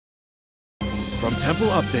From Temple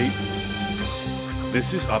Update,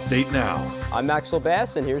 this is Update Now. I'm Maxwell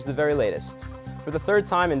Bass, and here's the very latest. For the third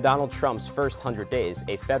time in Donald Trump's first 100 days,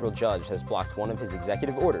 a federal judge has blocked one of his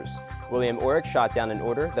executive orders. William Orrick shot down an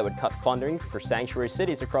order that would cut funding for sanctuary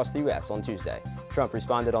cities across the U.S. on Tuesday. Trump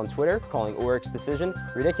responded on Twitter, calling Orrick's decision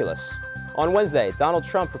ridiculous. On Wednesday, Donald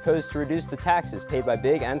Trump proposed to reduce the taxes paid by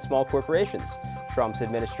big and small corporations. Trump's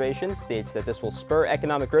administration states that this will spur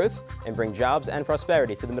economic growth and bring jobs and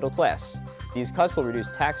prosperity to the middle class. These cuts will reduce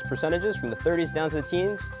tax percentages from the 30s down to the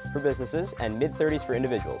teens for businesses and mid-30s for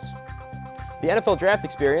individuals. The NFL Draft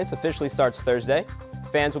Experience officially starts Thursday.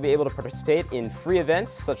 Fans will be able to participate in free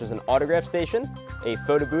events such as an autograph station, a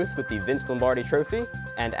photo booth with the Vince Lombardi Trophy,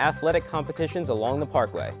 and athletic competitions along the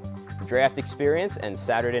Parkway. The Draft Experience ends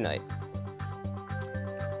Saturday night.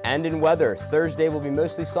 And in weather, Thursday will be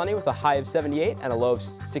mostly sunny with a high of 78 and a low of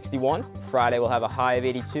 61. Friday will have a high of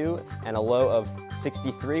 82 and a low of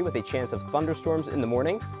 63 with a chance of thunderstorms in the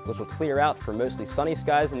morning, which will clear out for mostly sunny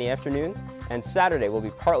skies in the afternoon. And Saturday will be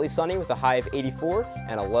partly sunny with a high of 84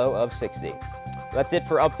 and a low of 60. That's it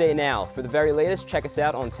for Update Now. For the very latest, check us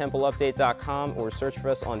out on TempleUpdate.com or search for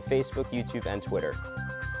us on Facebook, YouTube, and Twitter.